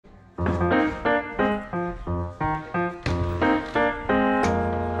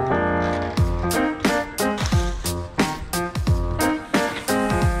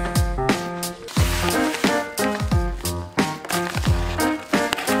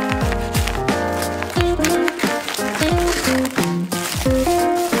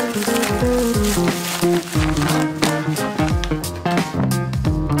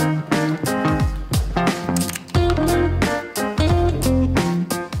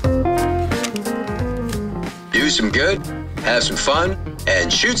some good, have some fun,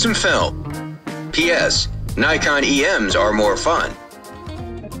 and shoot some film. P.S. Nikon EMs are more fun.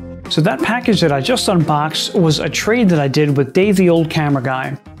 So that package that I just unboxed was a trade that I did with Dave the Old Camera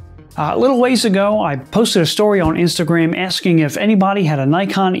Guy. A little ways ago, I posted a story on Instagram asking if anybody had a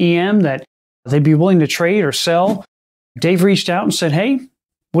Nikon EM that they'd be willing to trade or sell. Dave reached out and said, hey,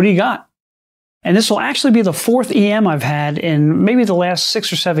 what do you got? And this will actually be the 4th EM I've had in maybe the last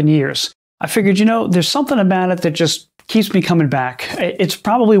 6 or 7 years. I figured, you know, there's something about it that just keeps me coming back. It's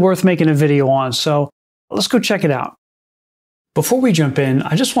probably worth making a video on, so let's go check it out. Before we jump in,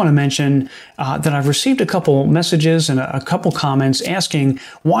 I just want to mention that I've received a couple messages and a couple comments asking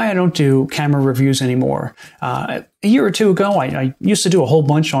why I don't do camera reviews anymore. A year or two ago, I used to do a whole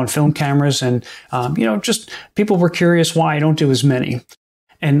bunch on film cameras, and you know, just people were curious why I don't do as many.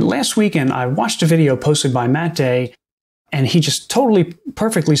 And last weekend, I watched a video posted by Matt Day, and he just totally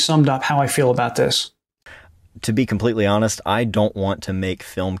perfectly summed up how I feel about this. To be completely honest, I don't want to make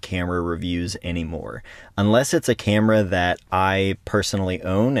film camera reviews anymore. Unless it's a camera that I personally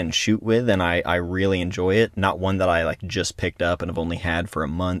own and shoot with and I really enjoy it, not one that I just picked up and have only had for a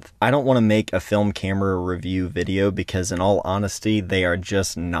month. I don't want to make a film camera review video because in all honesty, they are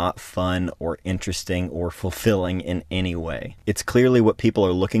just not fun or interesting or fulfilling in any way. It's clearly what people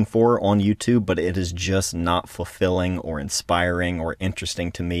are looking for on YouTube, but it is just not fulfilling or inspiring or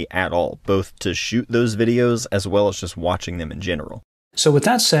interesting to me at all, both to shoot those videos as well as just watching them in general. So with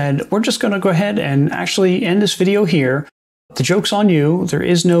that said, we're just going to go ahead and actually end this video here. The joke's on you. There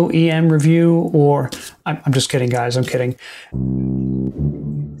is no EM review, or I'm just kidding, guys. I'm kidding.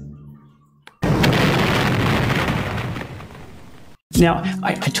 Now,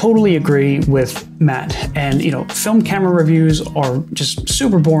 I totally agree with Matt, and you know, film camera reviews are just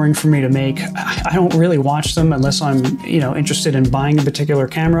super boring for me to make. I don't really watch them unless I'm, you know, interested in buying a particular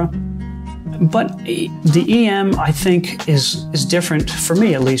camera. But the EM, I think, is different for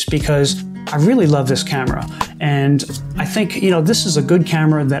me, at least, because I really love this camera. And I think, you know, this is a good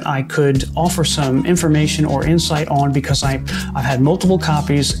camera that I could offer some information or insight on because I've had multiple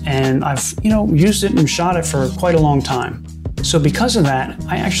copies and I've, you know, used it and shot it for quite a long time. So because of that,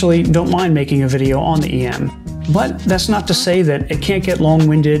 I actually don't mind making a video on the EM. But that's not to say that it can't get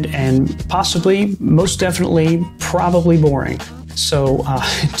long-winded and possibly, most definitely, probably boring. So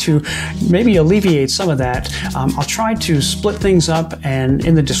to maybe alleviate some of that, I'll try to split things up, and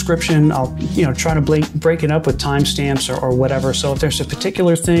in the description, I'll try to break it up with timestamps or whatever. So if there's a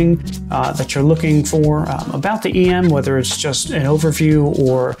particular thing that you're looking for about the EM, whether it's just an overview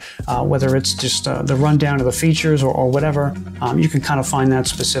or whether it's just the rundown of the features or whatever, you can kind of find that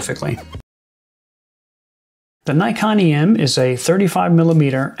specifically. The Nikon EM is a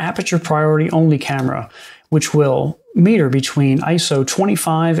 35mm aperture priority only camera, which will meter between ISO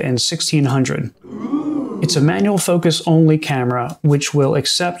 25 and 1600. It's a manual focus only camera, which will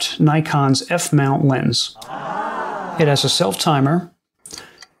accept Nikon's f-mount lens. It has a self-timer,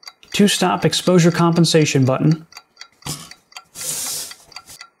 2-stop exposure compensation button,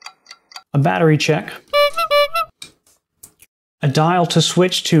 a battery check, a dial to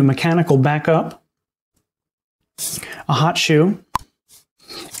switch to mechanical backup, a hot shoe,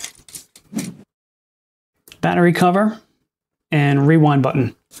 battery cover, and rewind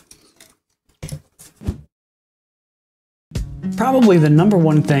button. Probably the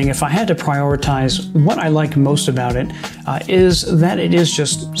 #1 thing, if I had to prioritize what I like most about it, is that it is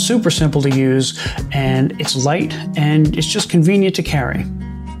just super simple to use, and it's light, and it's just convenient to carry.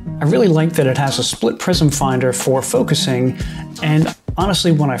 I really like that it has a split prism finder for focusing, and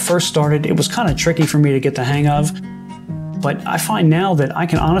honestly, when I first started, it was kind of tricky for me to get the hang of. But I find now that I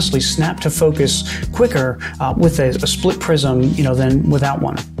can honestly snap to focus quicker with a split prism, than without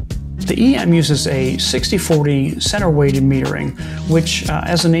one. The EM uses a 60/40 center-weighted metering, which,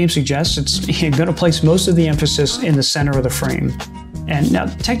 as the name suggests, it's going to place most of the emphasis in the center of the frame. And now,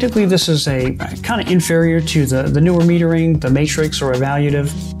 technically, this is a kind of inferior to the newer metering, the matrix or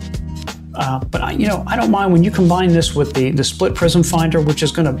evaluative. But I don't mind when you combine this with the split prism finder, which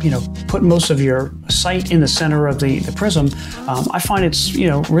is going to, put most of your sight in the center of the prism. I find it's,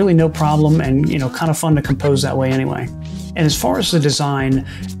 really no problem and, kind of fun to compose that way anyway. And as far as the design,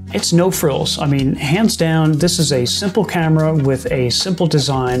 it's no frills. I mean, hands down, this is a simple camera with a simple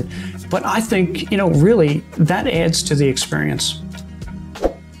design, but I think, really that adds to the experience.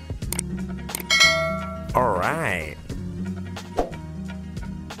 All right.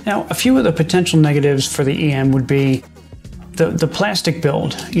 Now, a few of the potential negatives for the EM would be the plastic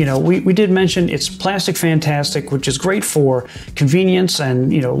build. We did mention it's plastic fantastic, which is great for convenience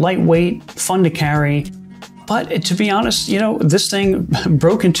and, lightweight, fun to carry. But to be honest, you know, this thing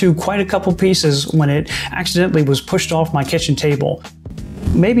broke into quite a couple pieces when it accidentally was pushed off my kitchen table.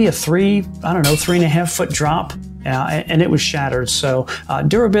 Maybe a 3.5 foot drop, and it was shattered. So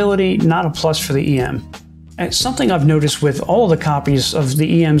durability, not a plus for the EM. And something I've noticed with all of the copies of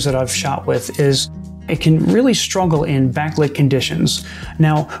the EMs that I've shot with is it can really struggle in backlit conditions.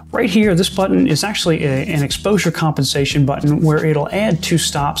 Now, right here, this button is actually an exposure compensation button where it'll add 2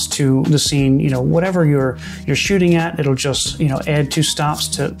 stops to the scene. You know, whatever you're shooting at, it'll just, you know, add 2 stops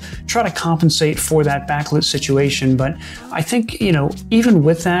to try to compensate for that backlit situation. But I think, you know, even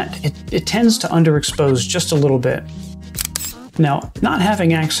with that, it tends to underexpose just a little bit. Now, not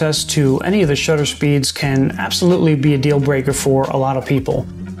having access to any of the shutter speeds can absolutely be a deal breaker for a lot of people.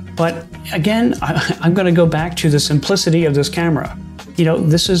 But again, I'm going to go back to the simplicity of this camera. You know,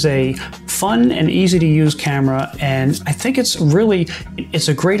 this is a fun and easy to use camera, and I think it's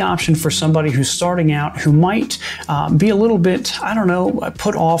a great option for somebody who's starting out, who might be a little bit, I don't know,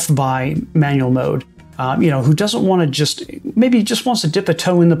 put off by manual mode. You know, who doesn't want to maybe just wants to dip a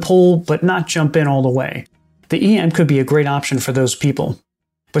toe in the pool, but not jump in all the way. The EM could be a great option for those people.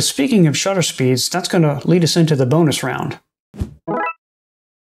 But speaking of shutter speeds, that's going to lead us into the bonus round.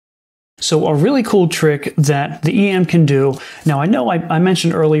 So a really cool trick that the EM can do. Now I know I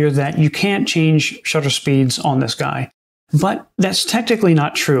mentioned earlier that you can't change shutter speeds on this guy, but that's technically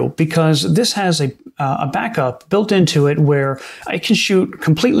not true because this has a backup built into it where it can shoot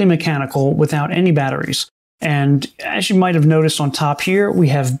completely mechanical without any batteries. And as you might have noticed on top here, we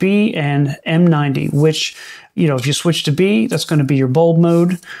have B and M90, which, you know, if you switch to B, that's going to be your bulb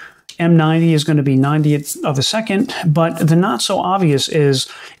mode. M90 is going to be 90th of a second, but the not so obvious is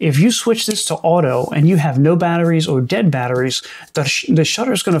if you switch this to auto and you have no batteries or dead batteries, the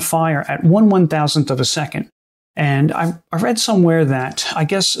shutter is going to fire at 1/1000th of a second. And I read somewhere that I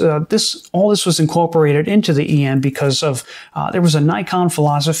guess all this was incorporated into the EM because of there was a Nikon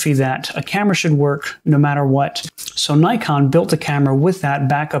philosophy that a camera should work no matter what. So Nikon built the camera with that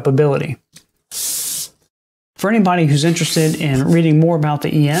backup ability. For anybody who's interested in reading more about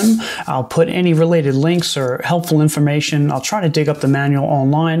the EM, I'll put any related links or helpful information. I'll try to dig up the manual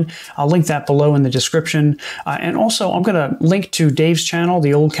online. I'll link that below in the description. And also, I'm going to link to Dave's channel,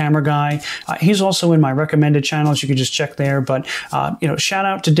 The Old Camera Guy. He's also in my recommended channels. You can just check there. But, you know, shout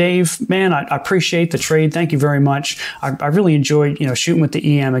out to Dave. Man, I appreciate the trade. Thank you very much. I really enjoyed, you know, shooting with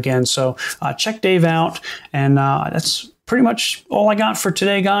the EM again. So check Dave out. And that's pretty much all I got for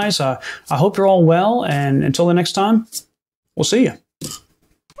today, guys. I hope you're all well, and until the next time, we'll see you.